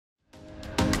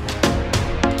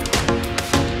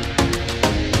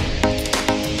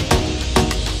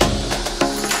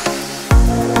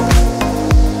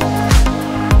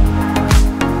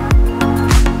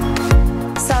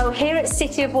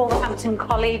City of Wolverhampton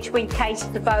College, we cater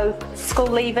for both school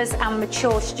leavers and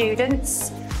mature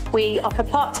students. We offer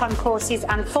part-time courses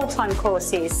and full-time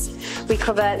courses. We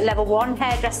cover level 1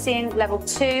 hairdressing, level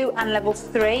 2 and level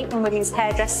 3 in women's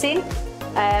hairdressing.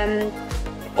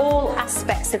 All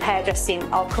aspects of hairdressing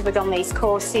are covered on these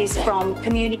courses, from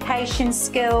communication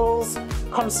skills,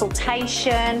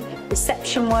 consultation,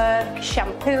 reception work,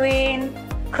 shampooing,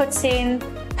 cutting,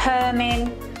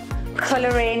 perming,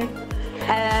 colouring,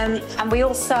 and we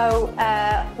also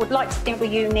would like to think we're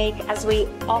unique as we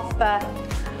offer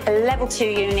a level 2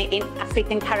 unit in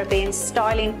African Caribbean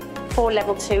styling for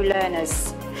level 2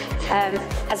 learners.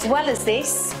 As well as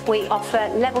this, we offer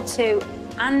level 2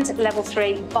 and level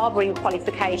 3 barbering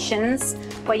qualifications,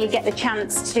 where you get the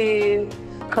chance to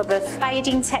cover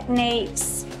fading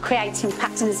techniques, creating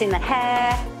patterns in the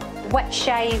hair, wet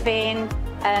shaving,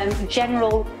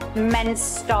 general men's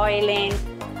styling,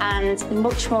 and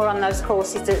much more on those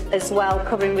courses as well,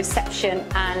 covering reception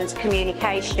and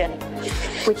communication.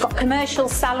 We've got commercial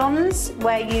salons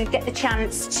where you get the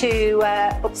chance to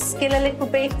upskill a little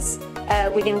bit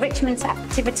with enrichment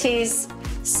activities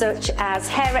such as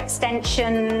hair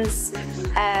extensions,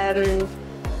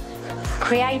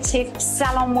 creative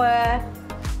salon wear,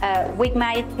 wig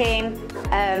making,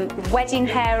 wedding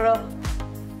hair up,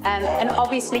 and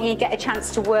obviously you get a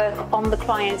chance to work on the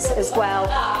clients as well,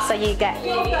 so you get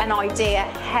an idea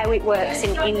how it works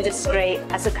in industry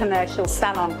as a commercial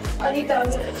salon.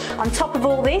 On top of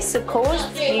all this, of course,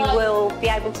 you will be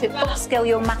able to upskill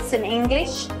your maths and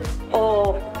English,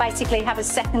 or basically have a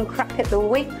second crack at the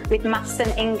whip with maths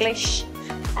and English.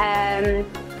 A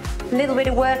little bit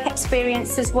of work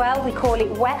experience as well, we call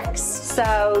it WEX,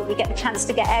 so you get the chance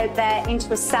to get out there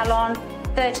into a salon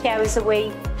 30 hours a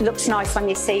week. Looks nice on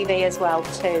your CV as well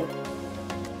too.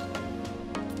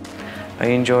 I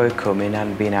enjoy coming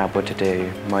and being able to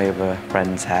do my other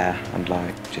friends' hair and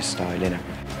just styling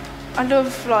everything. I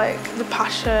love the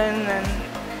passion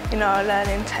and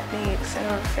learning techniques and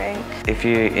everything. If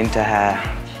you're into hair,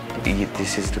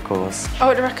 this is the course. I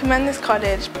would recommend this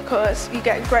college because you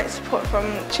get great support from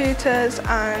tutors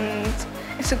and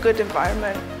it's a good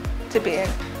environment to be in.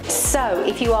 So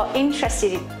if you are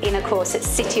interested in a course at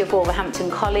City of Wolverhampton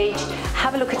College,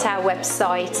 have a look at our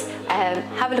website,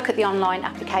 have a look at the online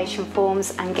application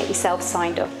forms and get yourself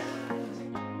signed up.